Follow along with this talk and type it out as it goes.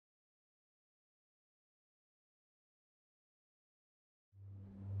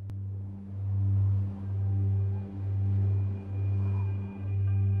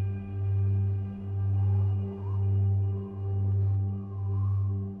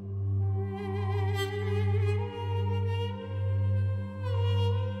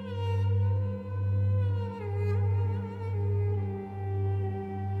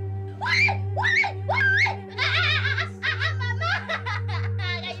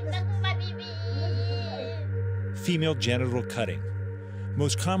female genital cutting.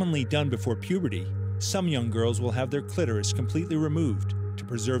 Most commonly done before puberty, some young girls will have their clitoris completely removed to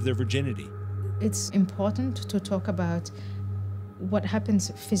preserve their virginity. It's important to talk about what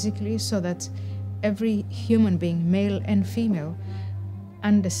happens physically so that every human being, male and female,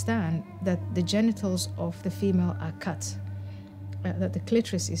 understand that the genitals of the female are cut, that the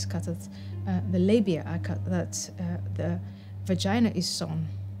clitoris is cut, that the labia are cut, that the vagina is sewn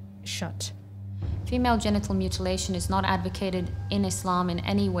shut. Female genital mutilation is not advocated in Islam in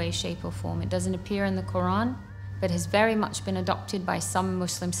any way, shape or form. It doesn't appear in the Quran, but has very much been adopted by some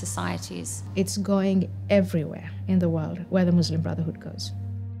Muslim societies. It's going everywhere in the world where the Muslim Brotherhood goes.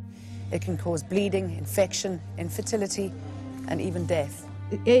 It can cause bleeding, infection, infertility, and even death.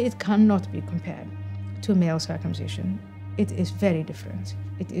 It cannot be compared to male circumcision. It is very different.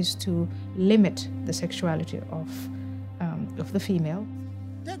 It is to limit the sexuality of the female.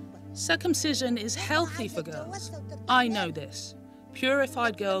 Circumcision is healthy for girls. I know this.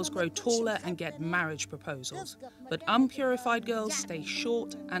 Purified girls grow taller and get marriage proposals, but unpurified girls stay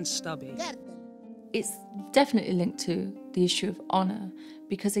short and stubby. It's definitely linked to the issue of honour,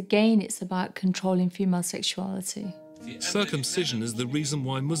 because again, it's about controlling female sexuality. Circumcision is the reason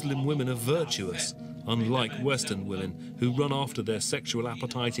why Muslim women are virtuous, unlike Western women who run after their sexual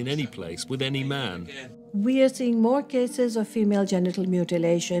appetite in any place with any man. We are seeing more cases of female genital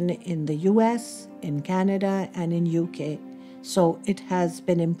mutilation in the US, in Canada, and in UK. So it has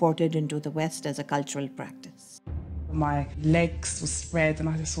been imported into the West as a cultural practice. My legs were spread and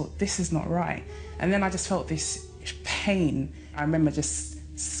I just thought, this is not right. And then I just felt this pain. I remember just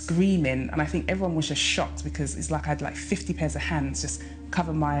screaming, and I think everyone was just shocked because it's like I had like 50 pairs of hands just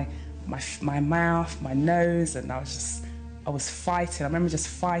cover my mouth, my nose, and I was fighting. I remember just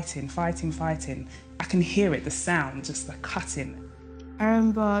fighting. I can hear it, the sound, just the cutting. I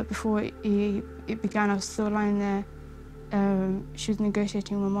remember before it began, I was still lying there. She was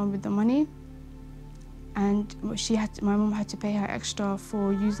negotiating with my mum with the money, and my mum had to pay her extra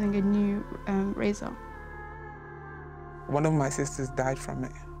for using a new razor. One of my sisters died from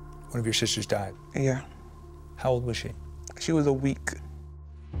it. One of your sisters died? Yeah. How old was she? She was a week.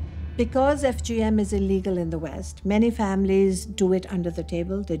 Because FGM is illegal in the West, many families do it under the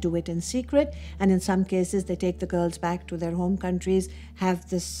table. They do it in secret, and in some cases they take the girls back to their home countries, have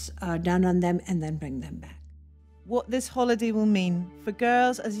this done on them, and then bring them back. What this holiday will mean for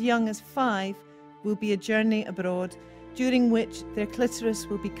girls as young as 5 will be a journey abroad, during which their clitoris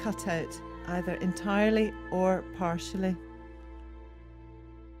will be cut out, either entirely or partially.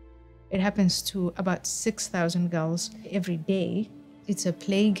 It happens to about 6,000 girls every day. It's a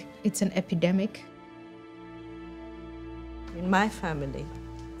plague, it's an epidemic. In my family,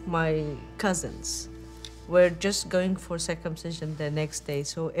 my cousins were just going for circumcision the next day,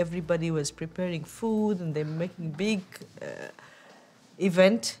 so everybody was preparing food and they were making big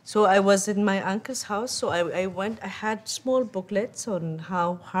event. So I was in my uncle's house, so I had small booklets on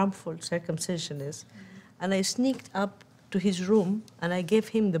how harmful circumcision is. And I sneaked up to his room and I gave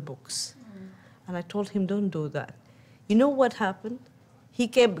him the books. And I told him, don't do that. You know what happened? He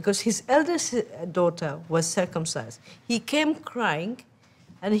came, because his eldest daughter was circumcised. He came crying,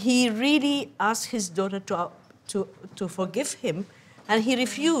 and he really asked his daughter to forgive him, and he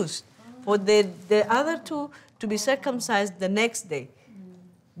refused for the other two to be circumcised the next day.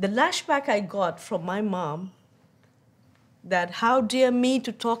 The lashback I got from my mom, that how dare me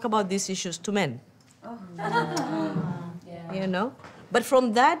to talk about these issues to men. Oh. Yeah. You know? But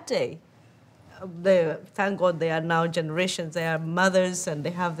from that day, thank God they are now generations, they are mothers and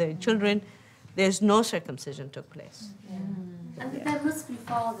they have their children, there's no circumcision took place. And there must be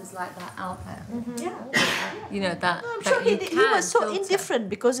fathers like that out there. Yeah. You know, that, I'm sure he was so indifferent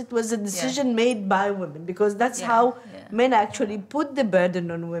because it was a decision made by women, because that's how men actually put the burden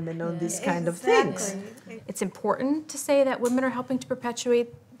on women on these kind of things. It's important to say that women are helping to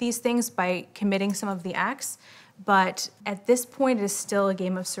perpetuate these things by committing some of the acts, but at this point it is still a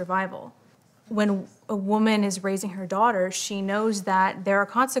game of survival. When a woman is raising her daughter, she knows that there are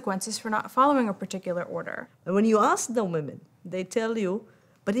consequences for not following a particular order. And when you ask the women, they tell you,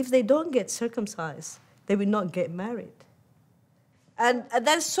 but if they don't get circumcised, they will not get married. And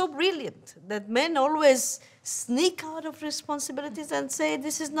that's so brilliant, that men always sneak out of responsibilities and say,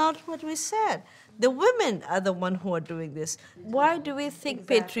 this is not what we said. The women are the ones who are doing this. Why do we think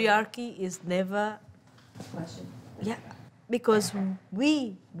patriarchy is never a question? Yeah, because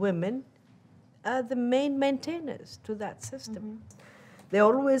we women are the main maintainers to that system. They're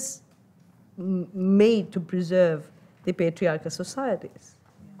always made to preserve the patriarchal societies.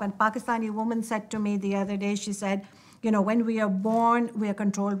 One Pakistani woman said to me the other day, she said, You know, when we are born, we are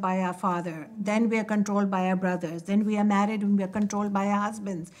controlled by our father. Then we are controlled by our brothers. Then we are married and we are controlled by our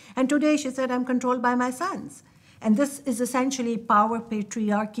husbands. And today she said, I'm controlled by my sons. And this is essentially power,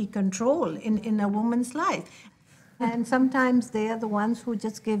 patriarchy, control in a woman's life. And sometimes they are the ones who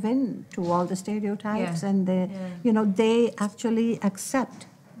just give in to all the stereotypes, and they actually accept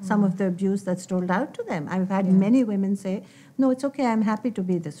some of the abuse that's doled out to them. I've had many women say, no, it's okay, I'm happy to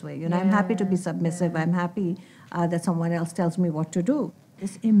be this way. You know, I'm happy to be submissive. I'm happy that someone else tells me what to do.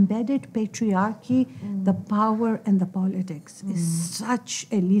 This embedded patriarchy, the power and the politics is such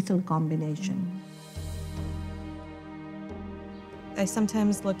a lethal combination. I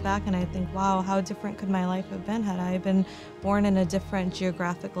sometimes look back and I think, wow, how different could my life have been had I been born in a different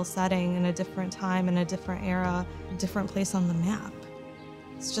geographical setting, in a different time, in a different era, a different place on the map.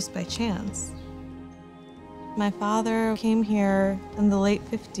 It's just by chance. My father came here in the late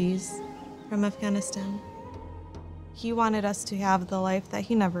 50s from Afghanistan. He wanted us to have the life that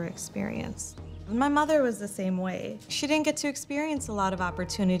he never experienced. And my mother was the same way. She didn't get to experience a lot of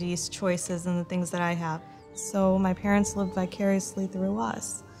opportunities, choices, and the things that I have. So my parents lived vicariously through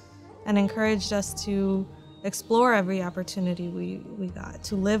us and encouraged us to explore every opportunity we got,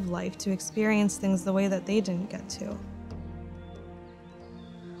 to live life, to experience things the way that they didn't get to.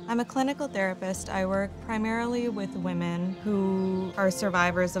 I'm a clinical therapist. I work primarily with women who are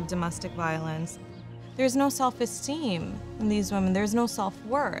survivors of domestic violence. There's no self-esteem in these women. There's no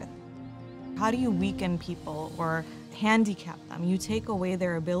self-worth. How do you weaken people or handicap them? You take away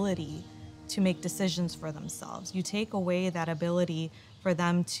their ability to make decisions for themselves. You take away that ability for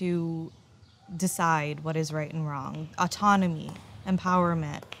them to decide what is right and wrong. Autonomy,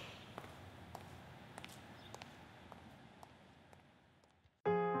 empowerment.